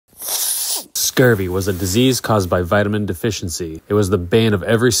Scurvy was a disease caused by vitamin deficiency. It was the bane of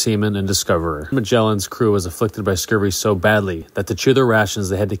every seaman and discoverer. Magellan's crew was afflicted by scurvy so badly that to chew their rations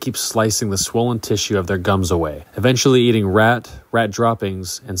they had to keep slicing the swollen tissue of their gums away, eventually eating rat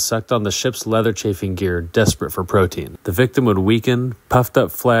droppings, and sucked on the ship's leather chafing gear, desperate for protein. The victim would weaken, puffed up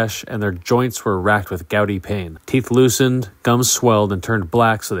flesh, and their joints were racked with gouty pain. Teeth loosened, gums swelled, and turned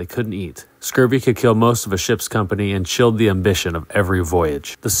black so they couldn't eat. Scurvy could kill most of a ship's company and chilled the ambition of every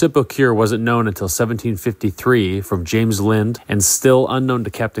voyage. The simple cure wasn't known until 1753 from James Lind, and still unknown to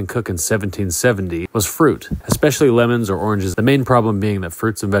Captain Cook in 1770, was fruit, especially lemons or oranges, the main problem being that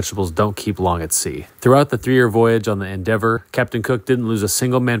fruits and vegetables don't keep long at sea. Throughout the 3-year voyage on the Endeavour, Captain Cook didn't lose a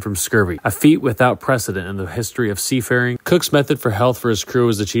single man from scurvy, a feat without precedent in the history of seafaring. Cook's method for health for his crew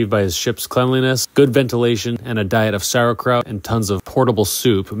was achieved by his ship's cleanliness, good ventilation, and a diet of sauerkraut and tons of portable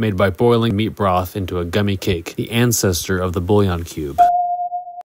soup made by boiling meat broth into a gummy cake, the ancestor of the bouillon cube.